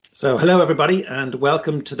So hello, everybody, and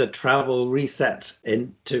welcome to the Travel Reset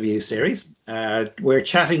interview series. We're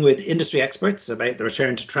chatting with industry experts about the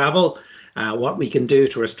return to travel, what we can do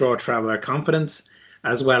to restore traveller confidence,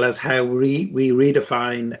 as well as how we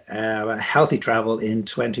redefine healthy travel in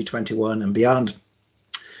 2021 and beyond.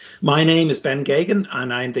 My name is Ben Gagan,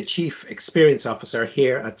 and I'm the Chief Experience Officer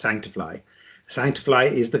here at Sanctifly. Sanctifly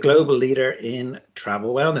is the global leader in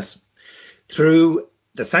travel wellness. Through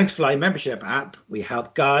the Sanctifly membership app, we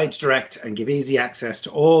help guide, direct, and give easy access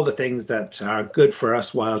to all the things that are good for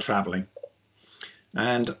us while traveling.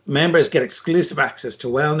 And members get exclusive access to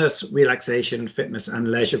wellness, relaxation, fitness,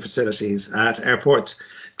 and leisure facilities at airports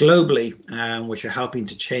globally, which are helping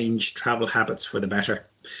to change travel habits for the better.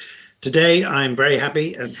 Today, I'm very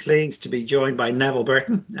happy and pleased to be joined by Neville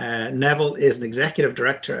Burton. Neville is an executive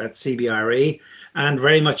director at CBRE and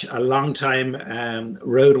very much a long-time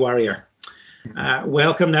road warrior.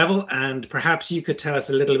 Welcome, Neville, and perhaps you could tell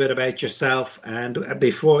us a little bit about yourself and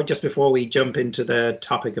before we jump into the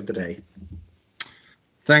topic of the day.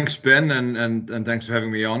 Thanks, Ben, and thanks for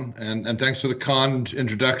having me on, and thanks for the kind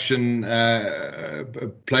introduction,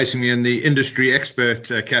 placing me in the industry expert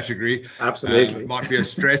category. Absolutely. It might be a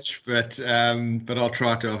stretch, but I'll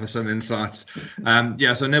try to offer some insights.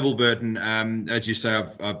 So Neville Burton, as you say,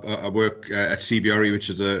 I work at CBRE,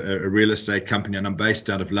 which is a real estate company, and I'm based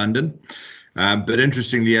out of London. But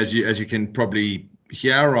interestingly, as you can probably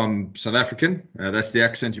hear, I'm South African. That's the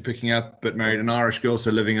accent you're picking up, but married an Irish girl,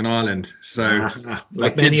 so living in Ireland. So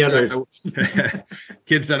like many others.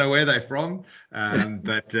 Kids don't know where they're from,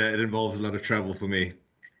 but it involves a lot of travel for me.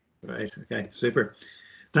 Right. Okay. Super.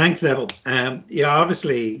 Thanks, Neville.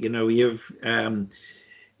 Obviously,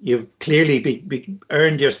 you've clearly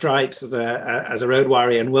earned your stripes as a road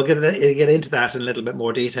warrior, and we'll get into that in a little bit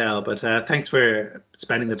more detail. But thanks for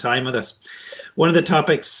spending the time with us. One of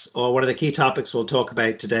the key topics we'll talk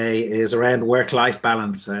about today is around work-life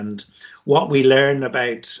balance and what we've learned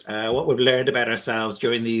about ourselves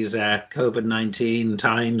during these COVID-19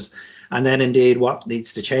 times, and then indeed what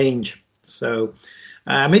needs to change. So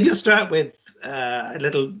maybe you'll start with a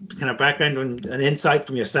little kind of background and insight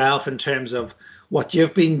from yourself in terms of what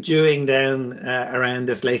you've been doing down around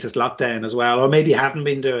this latest lockdown as well, or maybe you haven't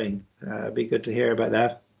been doing. It'd be good to hear about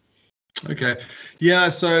that. Okay, yeah.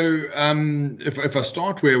 So if I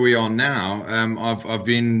start where we are now, I've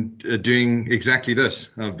been doing exactly this.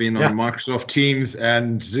 I've been on Microsoft Teams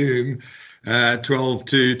and Zoom 12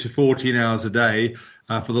 to 14 hours a day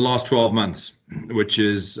for the last 12 months, which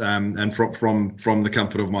is and from the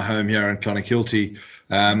comfort of my home here in Clonakilty,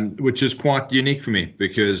 which is quite unique for me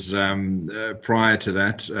because prior to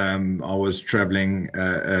that, I was traveling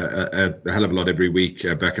a hell of a lot every week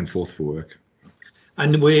back and forth for work.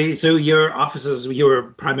 And so your offices, you were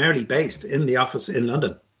primarily based in the office in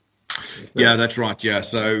London. Yeah, that's right. Yeah,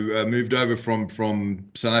 so moved over from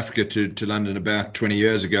South Africa to London about 20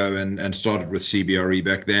 years ago, and started with CBRE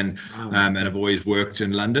back then. Wow. And I've always worked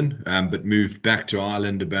in London, but moved back to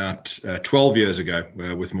Ireland about 12 years ago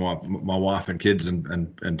with my wife and kids,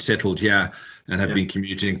 and settled here, and have been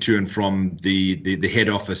commuting to and from the head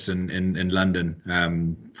office in London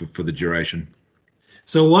for the duration.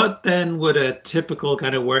 So what then would a typical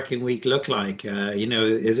kind of working week look like?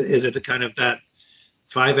 Is it the kind of that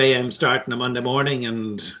 5 a.m. start on a Monday morning?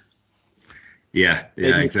 And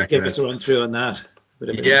exactly. Give us a run through on that.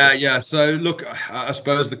 Yeah. So look, I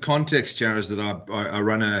suppose the context here is that I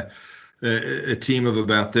run a team of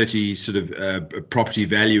about 30 sort of property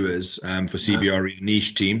valuers for CBRE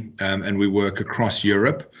niche team, and we work across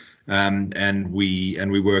Europe. And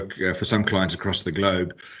we work for some clients across the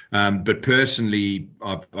globe. But personally,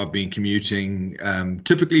 I've been commuting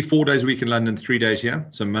typically 4 days a week in London, 3 days here.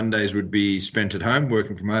 So Mondays would be spent at home,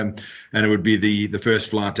 working from home, and it would be the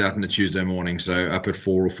first flight out on a Tuesday morning. So up at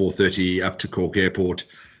 4 or 4:30 up to Cork Airport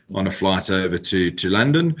on a flight over to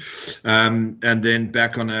London, and then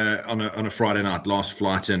back on a Friday night, last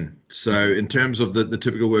flight in. So in terms of the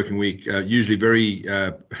typical working week, usually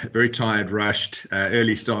very tired, rushed,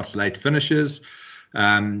 early starts, late finishes,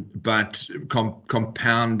 but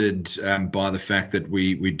compounded by the fact that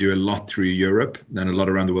we do a lot through Europe and a lot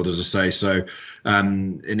around the world, as I say. So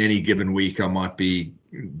in any given week, I might be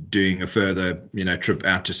doing a further trip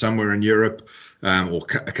out to somewhere in Europe. Or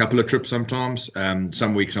a couple of trips sometimes.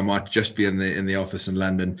 Some weeks I might just be in the office in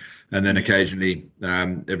London, and then occasionally,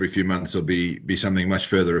 every few months, there'll be something much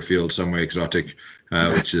further afield, somewhere exotic,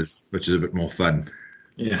 which is a bit more fun.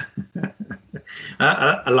 Yeah,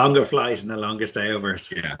 a longer flight and a longer stay over.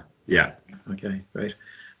 Yeah. Okay, great.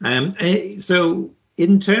 So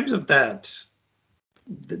in terms of that,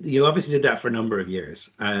 you obviously did that for a number of years,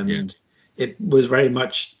 and it was very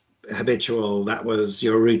much habitual. That was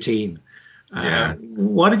your routine. Yeah.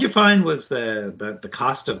 What did you find was the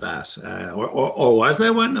cost of that, or was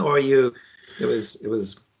there one, or you? It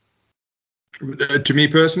was. To me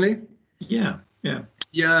personally. Yeah. Yeah.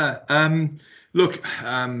 Yeah. Look,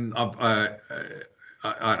 I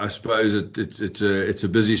suppose it's a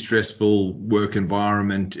busy, stressful work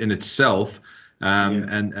environment in itself.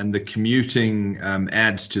 And the commuting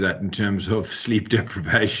adds to that in terms of sleep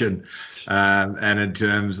deprivation, and in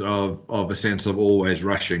terms of a sense of always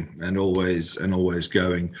rushing and always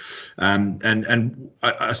going. And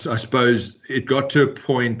I suppose it got to a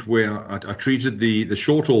point where I treated the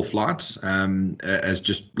short haul flights as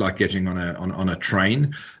just like getting on a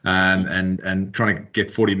train, and trying to get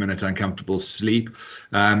 40 minutes uncomfortable sleep,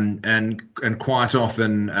 and quite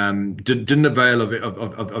often didn't avail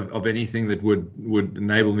of anything that would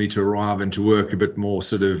enable me to arrive into work a bit more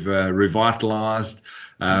sort of revitalized,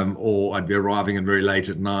 or I'd be arriving in very late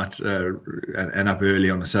at night, and up early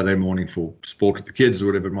on a Saturday morning for sport with the kids or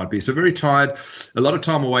whatever it might be. So very tired, a lot of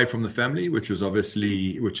time away from the family, which was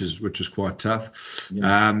quite tough.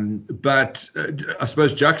 Yeah. But I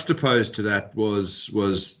suppose juxtaposed to that was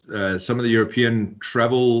some of the European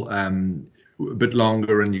travel, a bit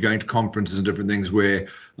longer, and you're going to conferences and different things where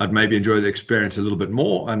I'd maybe enjoy the experience a little bit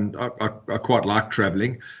more, and I quite like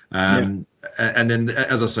traveling. And then,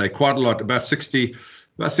 as I say, quite a lot, about 60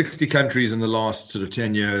 countries in the last sort of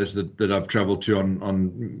 10 years that I've traveled to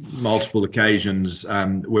on multiple occasions,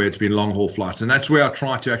 where it's been long haul flights, and that's where I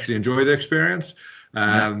try to actually enjoy the experience.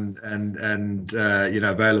 And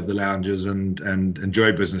avail of the lounges and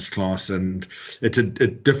enjoy business class, and it's a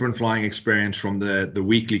different flying experience from the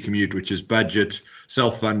weekly commute, which is budget,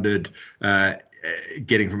 self-funded,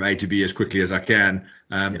 getting from A to B as quickly as I can,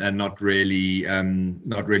 and not really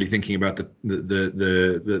thinking about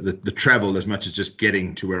the travel as much as just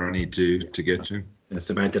getting to where I need to get to. It's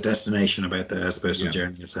about the destination, about the, I suppose, the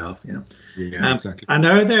journey itself. Yeah, exactly. And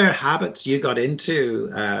are there habits you got into,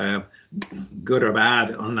 good or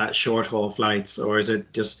bad, on that short haul flights, or is it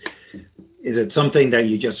something that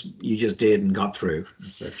you just did and got through,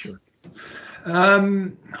 etc.?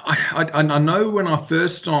 I know when I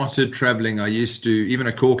first started traveling, I used to, even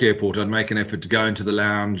at Cork Airport, I'd make an effort to go into the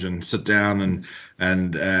lounge and sit down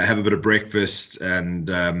and have a bit of breakfast, and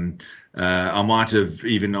I might have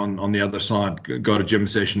even on the other side got a gym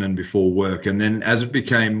session in before work. And then as it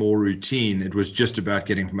became more routine, it was just about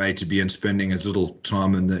getting from A to B and spending as little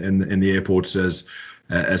time in the airports as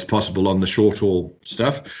possible on the short haul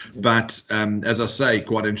stuff. But as I say,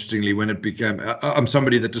 quite interestingly, when it became, I'm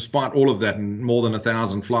somebody that, despite all of that, and more than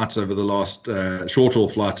 1,000 flights over the last short haul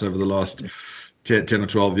flights over the last 10 or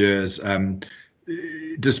 12 years,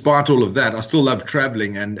 despite all of that, I still love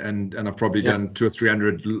traveling, and I've probably done 200 or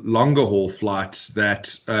 300 longer haul flights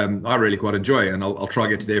that I really quite enjoy, and I'll try to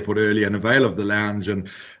get to the airport early and avail of the lounge and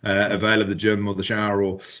avail of the gym or the shower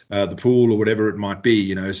or the pool or whatever it might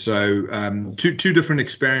be, So two different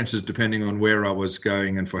experiences depending on where I was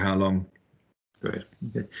going and for how long. Great.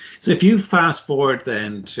 Okay. So if you fast forward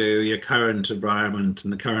then to your current environment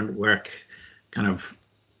and the current work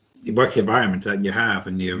environment that you have,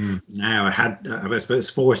 and you've now had, I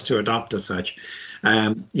suppose, forced to adopt as such.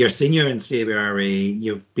 You're senior in CBRE.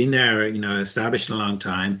 You've been there, established in a long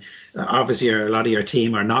time. Obviously, a lot of your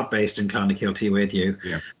team are not based in Clonakilty with you.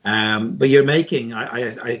 Yeah. But you're making,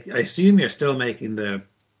 I assume you're still making the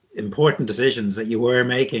important decisions that you were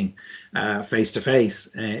making face to face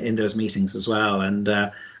in those meetings as well. And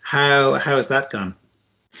how has that gone?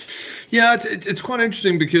 Yeah, it's quite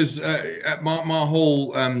interesting because my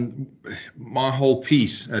whole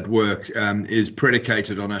piece at work is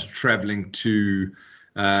predicated on us traveling to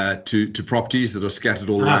properties that are scattered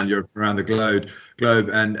all around Europe, around the globe,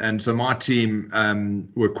 and so my team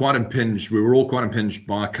were quite impinged. We were all quite impinged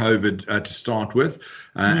by COVID to start with,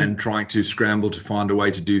 and trying to scramble to find a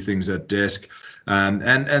way to do things at desk. And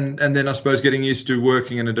then I suppose getting used to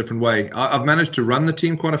working in a different way. I've managed to run the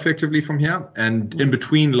team quite effectively from here, and in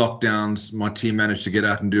between lockdowns, my team managed to get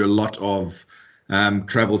out and do a lot of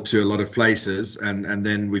travel to a lot of places, and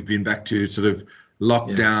then we've been back to sort of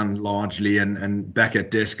lockdown largely, and back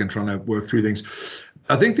at desk and trying to work through things.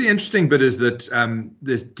 I think the interesting bit is that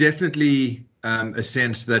there's definitely a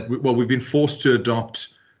sense that we've been forced to adopt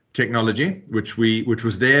technology, which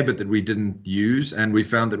was there but that we didn't use, and we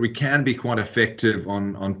found that we can be quite effective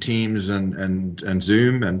on Teams and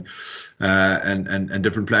Zoom and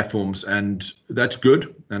different platforms, and that's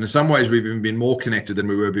good. And in some ways, we've even been more connected than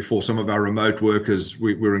we were before. Some of our remote workers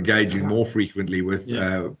we're engaging more frequently with,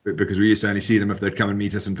 because we used to only see them if they'd come and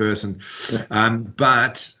meet us in person.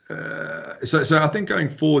 But So I think going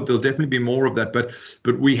forward there'll definitely be more of that, but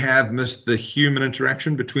we have missed the human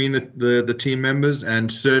interaction between the team members,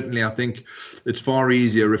 and certainly I think it's far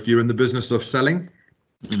easier if you're in the business of selling.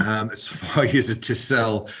 It's far easier to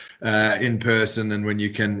sell in person, and when you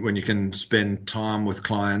can spend time with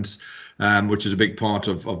clients, which is a big part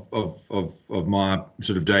of my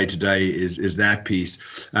sort of day to day is that piece.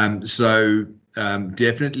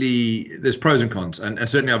 Definitely there's pros and cons, and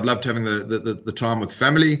certainly I've loved having the time with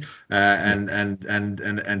family, and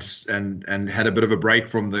had a bit of a break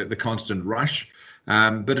from the constant rush,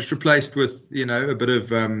 but it's replaced with a bit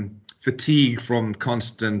of fatigue from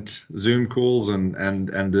constant Zoom calls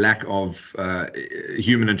and lack of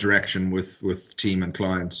human interaction with team and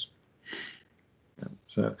clients.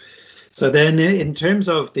 So then in terms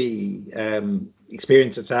of the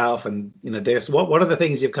experience itself, and what are the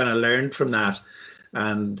things you've kind of learned from that,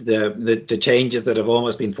 and the changes that have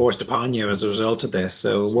almost been forced upon you as a result of this?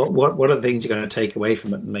 So what are the things you're going to take away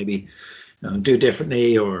from it, and maybe do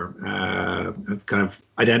differently, or have kind of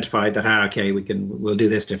identified that okay, we'll do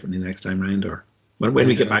this differently next time round, or when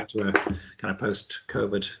we get back to a kind of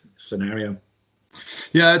post-COVID scenario?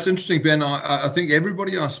 Yeah, it's interesting, Ben. I think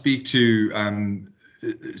everybody I speak to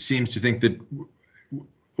seems to think that,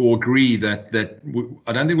 or agree that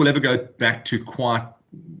I don't think we'll ever go back to quite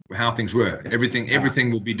how things were. Everything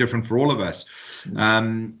will be different for all of us.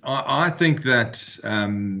 I think that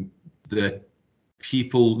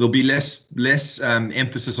there'll be less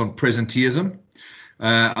emphasis on presenteeism.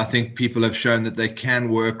 I think people have shown that they can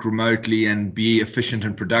work remotely and be efficient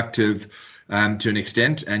and productive to an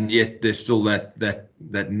extent, and yet there's still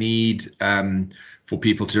that need for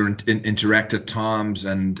people to interact at times,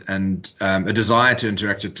 and a desire to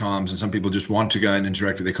interact at times. And some people just want to go and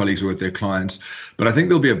interact with their colleagues or with their clients. But I think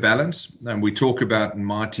there'll be a balance. And we talk about, in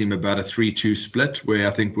my team, about a 3-2 split, where I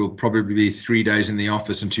think we'll probably be 3 days in the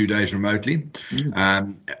office and 2 days remotely.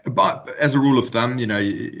 But as a rule of thumb,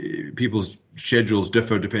 people's schedules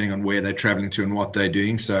differ depending on where they're traveling to and what they're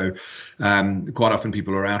doing. So quite often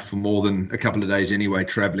people are out for more than a couple of days anyway,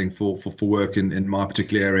 traveling for work in my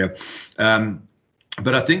particular area.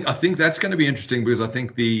 But I think that's going to be interesting, because I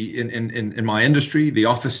think in my industry, the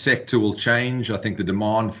office sector will change. I think the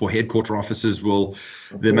demand for headquarter offices the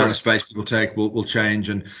amount of space people take will change,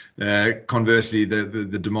 and conversely,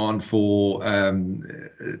 the demand for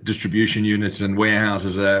distribution units and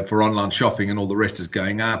warehouses for online shopping and all the rest is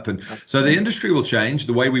going up. And so the industry will change.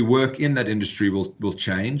 The way we work in that industry will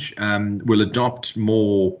change. We'll adopt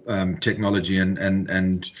more technology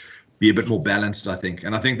and be a bit more balanced, I think.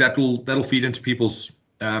 And I think that'll feed into people's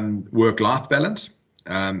work-life balance,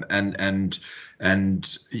 and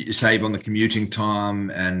save on the commuting time,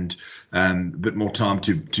 and a bit more time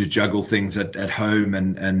to juggle things at home.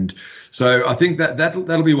 And so I think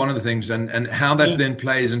that'll be one of the things, and how that then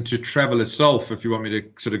plays into travel itself, if you want me to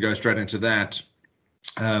sort of go straight into that.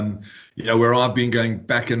 Where I've been going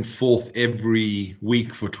back and forth every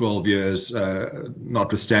week for 12 years,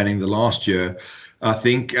 notwithstanding the last year, I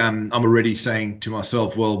think I'm already saying to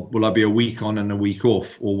myself, well, will I be a week on and a week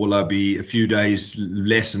off, or will I be a few days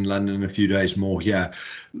less in London and a few days more here?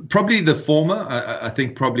 Probably the former. I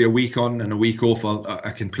think probably a week on and a week off.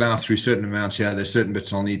 I can plow through certain amounts here. There's certain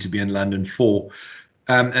bits I'll need to be in London for.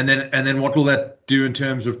 And then what will that do in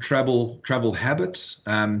terms of travel habits?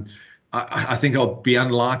 I think I'll be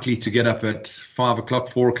unlikely to get up at 5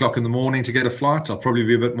 o'clock, 4 o'clock in the morning to get a flight. I'll probably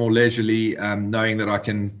be a bit more leisurely, knowing that I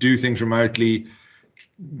can do things remotely,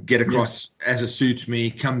 get across as it suits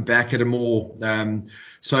me, come back at a more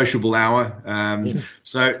sociable hour.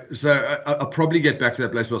 So I'll probably get back to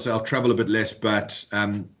that place where I'll say I'll travel a bit less, but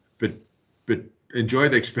enjoy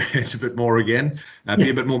the experience a bit more again. Be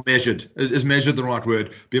a bit more measured. Is measured the right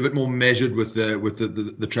word? Be a bit more measured with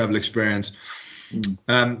the travel experience.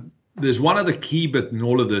 There's one other key bit in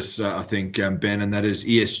all of this, I think, Ben, and that is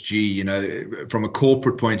ESG. From a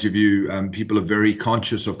corporate point of view, people are very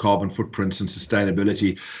conscious of carbon footprints and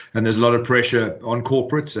sustainability, and there's a lot of pressure on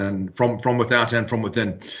corporates and from without and from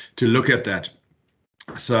within to look at that.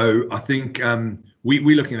 So I think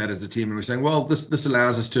we're looking at it as a team, and we're saying, well, this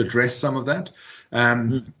allows us to address some of that.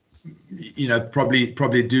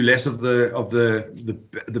 Probably do less of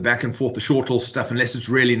the back and forth, the short haul stuff, unless it's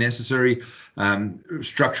really necessary.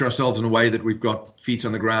 Structure ourselves in a way that we've got feet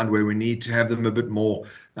on the ground where we need to have them a bit more.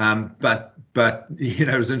 But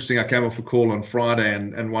it was interesting. I came off a call on Friday,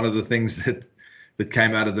 and one of the things that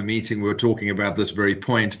came out of the meeting, we were talking about this very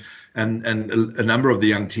point, and a number of the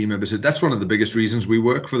young team members said that's one of the biggest reasons we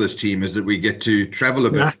work for this team, is that we get to travel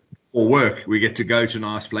a bit. For work, we get to go to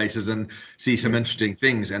nice places and see some interesting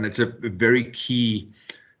things, and it's a very key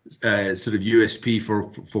sort of USP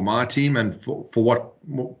for my team, and for what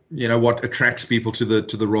attracts people to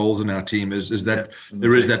the roles in our team is that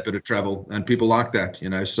there is that bit of travel, and people like that.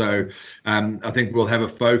 So I think we'll have a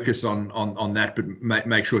focus on that, but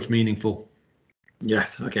make sure it's meaningful.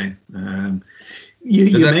 Yes. Okay.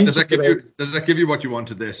 Does that give you what you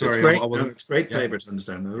wanted there? Sorry, it's great flavor to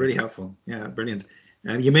understand. Really helpful. Yeah, brilliant.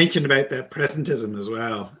 You mentioned about that presentism as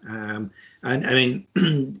well, and I mean,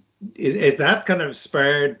 is that kind of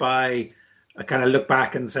spurred by a kind of look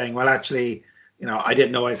back and saying, well, actually, I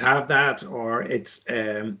didn't always have that, or it's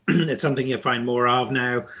it's something you find more of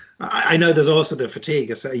now. I know there's also the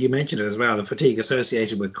fatigue. You mentioned it as well, the fatigue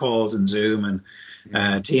associated with calls and Zoom and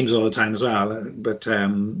Teams all the time as well. But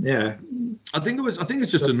yeah, I think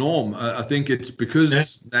it's just a norm. I think it's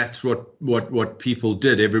because that's what people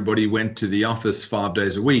did. Everybody went to the office 5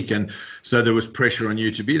 days a week, and so there was pressure on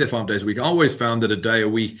you to be there 5 days a week. I always found that a day a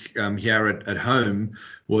week here at home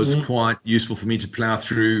was quite useful for me to plow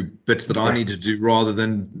through bits that I needed to do, rather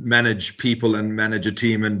than manage people and manage a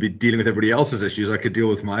team and be dealing with everybody else's issues. I could deal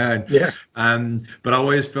with my own. Yeah. But I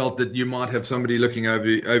always felt that you might have somebody looking over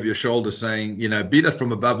your shoulder saying, be that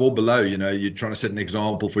from above or below, you're trying to set an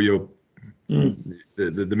example for your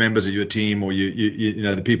the members of your team, or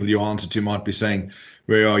the people you answer to might be saying,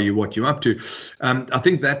 where are you, what you up to? I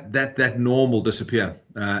think that norm will disappear,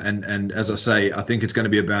 and as I say, I think it's going to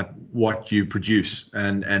be about what you produce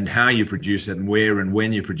and how you produce it, and where and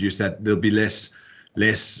when you produce that. There'll be less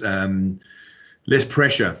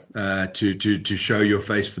pressure to show your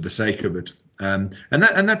face for the sake of it. And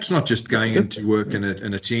that's not just going into work in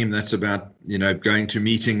a team. That's about going to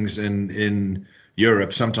meetings in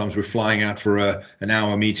Europe. Sometimes we're flying out for an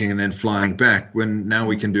hour meeting and then flying back, when now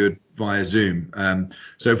we can do it via Zoom.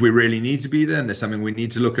 So if we really need to be there and there's something we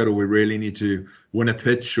need to look at, or we really need to win a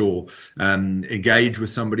pitch or engage with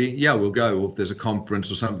somebody, we'll go. Or if there's a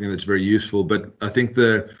conference or something that's very useful. But I think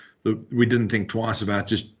we didn't think twice about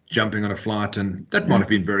just jumping on a flight, and that might have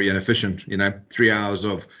been very inefficient. 3 hours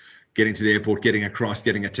of getting to the airport, getting across,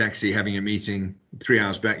 getting a taxi, having a meeting, 3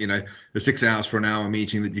 hours back, the 6 hours for an hour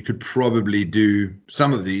meeting that you could probably do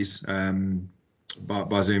some of these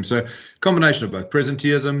by Zoom. So combination of both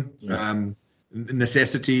presenteeism,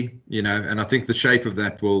 necessity, and I think the shape of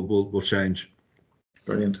that will change.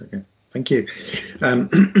 Brilliant. Okay. Thank you. I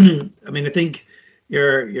mean, I think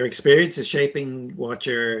your experience is shaping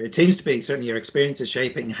it seems to be, certainly your experience is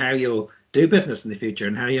shaping how you'll do business in the future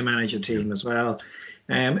and how you manage a team as well.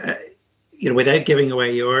 Without giving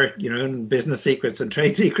away your own business secrets and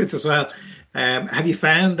trade secrets as well, have you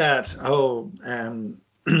found that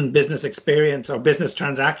business experience or business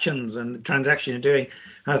transactions and the transaction you're doing,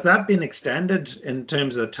 has that been extended in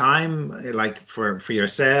terms of time, like for your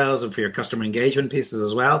sales and for your customer engagement pieces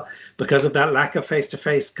as well, because of that lack of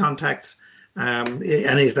face-to-face contacts? And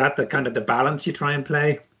is that the kind of the balance you try and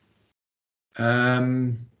play?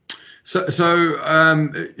 So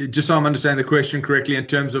just so I'm understanding the question correctly, in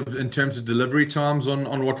terms of delivery times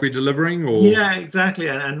on what we're delivering, or yeah, exactly,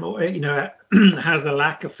 and has the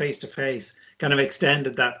lack of face to face kind of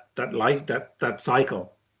extended that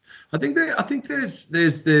cycle? I think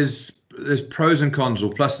there's pros and cons,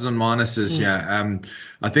 or pluses and minuses. Yeah,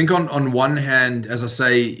 I think on one hand, as I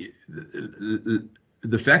say,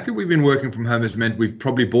 the fact that we've been working from home has meant we've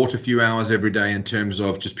probably bought a few hours every day in terms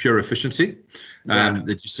of just pure efficiency. That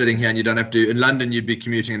you're sitting here and you don't have to. In London, you'd be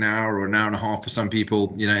commuting an hour or an hour and a half for some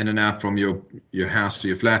people, in and out from your house to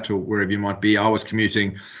your flat or wherever you might be. I was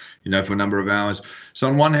commuting, for a number of hours. So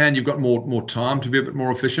on one hand, you've got more time to be a bit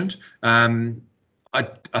more efficient. I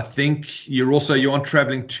think you aren't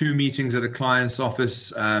traveling to meetings at a client's office.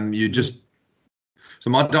 So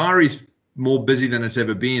my diary's more busy than it's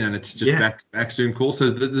ever been, and it's just back Zoom calls. So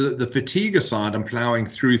the fatigue aside, I'm plowing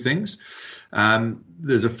through things.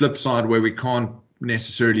 There's a flip side where we can't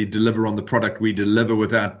necessarily deliver on the product we deliver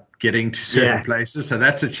without getting to certain places. So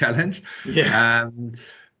that's a challenge.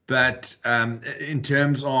 But in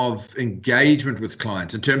terms of engagement with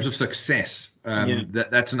clients, in terms of success,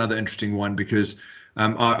 that's another interesting one, because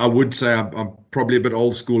I would say I'm probably a bit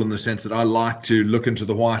old school in the sense that I like to look into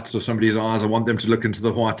the whites of somebody's eyes. I want them to look into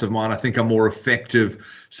the whites of mine. I think I'm more effective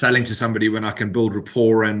selling to somebody when I can build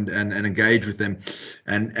rapport and engage with them.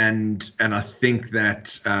 And I think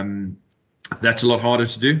that that's a lot harder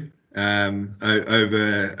to do over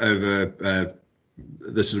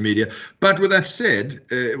the sort of media. But with that said,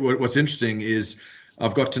 what's interesting is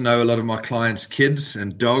I've got to know a lot of my clients' kids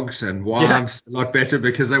and dogs and wives a lot better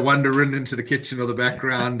because they wander into the kitchen or the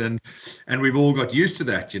background, and we've all got used to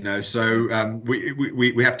that, So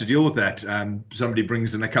we have to deal with that. Somebody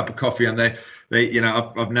brings in a cup of coffee, and they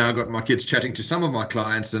I've now got my kids chatting to some of my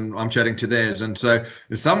clients, and I'm chatting to theirs, and so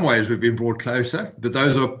in some ways we've been brought closer. But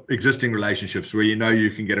those are existing relationships where you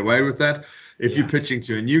can get away with that. If you're pitching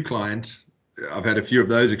to a new client, I've had a few of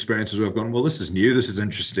those experiences where I've gone, well, this is new, this is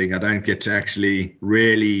interesting. I don't get to actually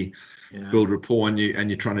really build rapport, and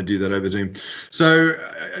you're trying to do that over Zoom. So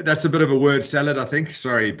that's a bit of a word salad, I think.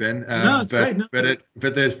 Sorry, Ben. No, it's great. No.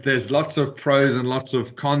 But there's lots of pros and lots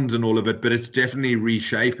of cons in all of it. But it's definitely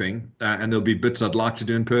reshaping, and there'll be bits I'd like to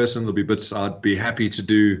do in person. There'll be bits I'd be happy to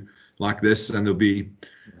do like this, and there'll be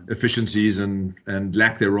efficiencies and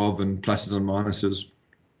lack thereof, and pluses and minuses.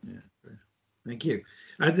 Yeah, thank you.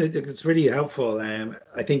 I think it's really helpful.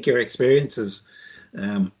 I think your experiences,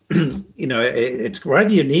 it's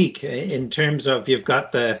rather unique in terms of you've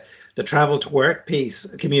got the travel to work piece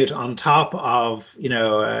commute on top of,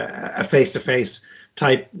 a face-to-face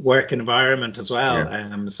type work environment as well.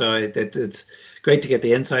 Yeah. So it's great to get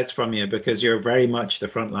the insights from you, because you're very much the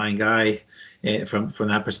frontline guy from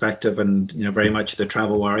that perspective, and, very much the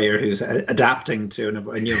travel warrior who's adapting to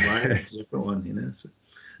a new environment, a different one, So.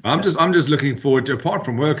 I'm just looking forward to, apart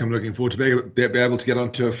from work, I'm looking forward to be able to get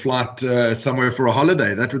onto a flight somewhere for a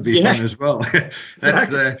holiday. That would be fun as well. That's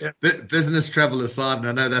business travel aside, and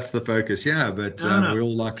I know that's the focus. Yeah, but we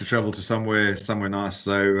all like to travel to somewhere nice.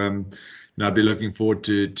 So I'd be looking forward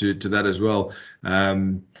to that as well.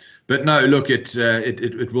 But no, look,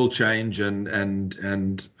 it will change,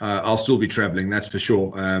 and I'll still be traveling, that's for sure.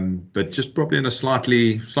 But just probably in a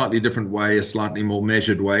slightly different way, a slightly more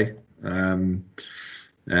measured way.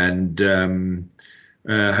 And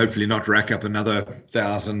hopefully not rack up another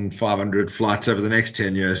 1,500 flights over the next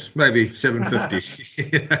 10 years, maybe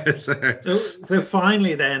 750. So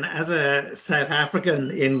finally, then, as a South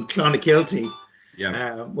African in Clonakilty,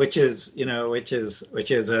 which is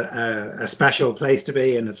a special place to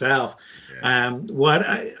be in itself. What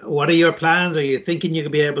are your plans? Are you thinking you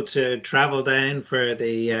could be able to travel down for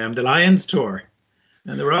the Lions tour?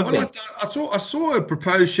 And the rugby. Well, I saw a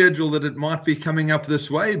proposed schedule that it might be coming up this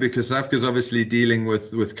way, because South Africa's obviously dealing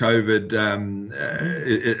with COVID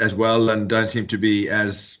as well, and don't seem to be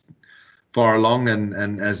as far along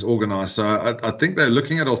and as organised. So I think they're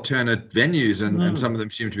looking at alternate venues, and some of them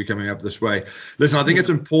seem to be coming up this way. Listen, I think it's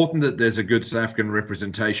important that there's a good South African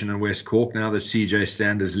representation in West Cork now that CJ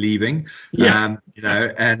Stander's leaving.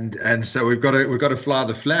 And so we've got to fly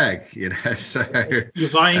the flag. So you're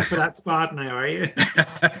vying for that spot now, are you?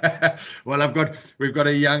 Well, we've got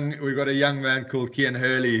a young man called Kian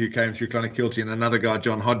Hurley who came through Clonakilty, and another guy,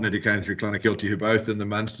 John Hodnett, who came through Clonakilty, who both in the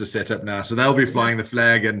Munster setup now. So they'll be flying the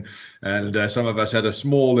flag, and some of us had a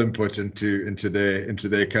small input into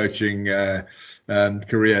their coaching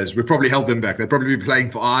careers. We probably held them back. They'd probably be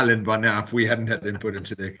playing for Ireland by now if we hadn't had input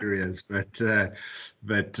into their careers. But no,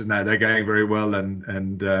 they're going very well,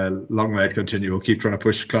 and long may it continue. We'll keep trying to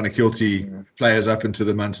push Clonakilty players up into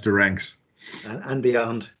the Munster ranks and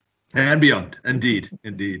beyond. And beyond, indeed.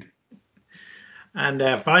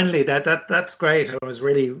 And finally, that's great. It was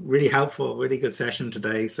really, really helpful, really good session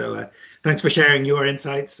today. So thanks for sharing your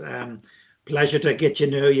insights. Pleasure to get to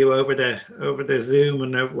know you over the Zoom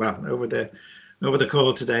and over the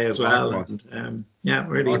call today as well. And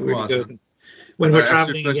really good. When we're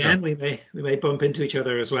traveling again, we may bump into each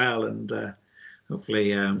other as well, and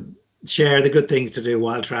hopefully share the good things to do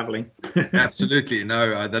while traveling. Absolutely.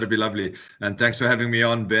 No, that'd be lovely. And thanks for having me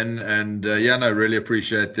on, Ben. And really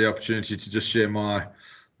appreciate the opportunity to just share my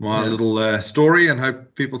little story, and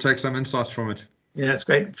hope people take some insights from it. Yeah, it's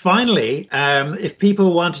great. Finally, if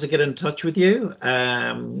people wanted to get in touch with you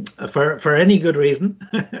for any good reason,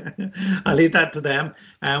 I'll leave that to them.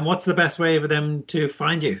 What's the best way for them to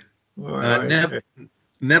find you?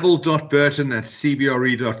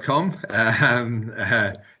 Neville.burton@cbre.com.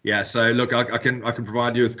 So look, I can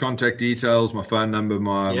provide you with contact details, my phone number,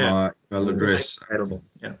 my email address. Incredible.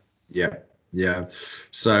 Yeah.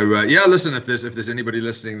 So listen, if there's anybody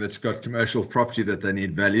listening that's got commercial property that they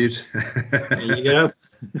need valued, there you go.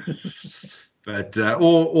 But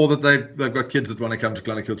or that they've got kids that want to come to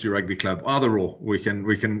Clonakilty Rugby Club, either or, we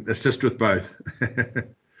can assist with both.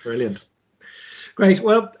 Brilliant. Great.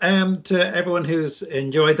 Well, to everyone who's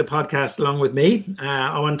enjoyed the podcast along with me,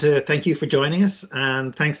 I want to thank you for joining us,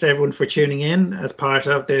 and thanks to everyone for tuning in as part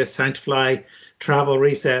of the Sanctifly Travel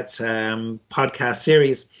Reset podcast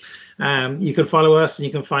series. You can follow us, and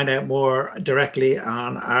you can find out more directly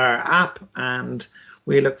on our app, and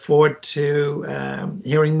we look forward to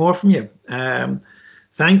hearing more from you.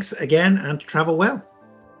 Thanks again and travel well.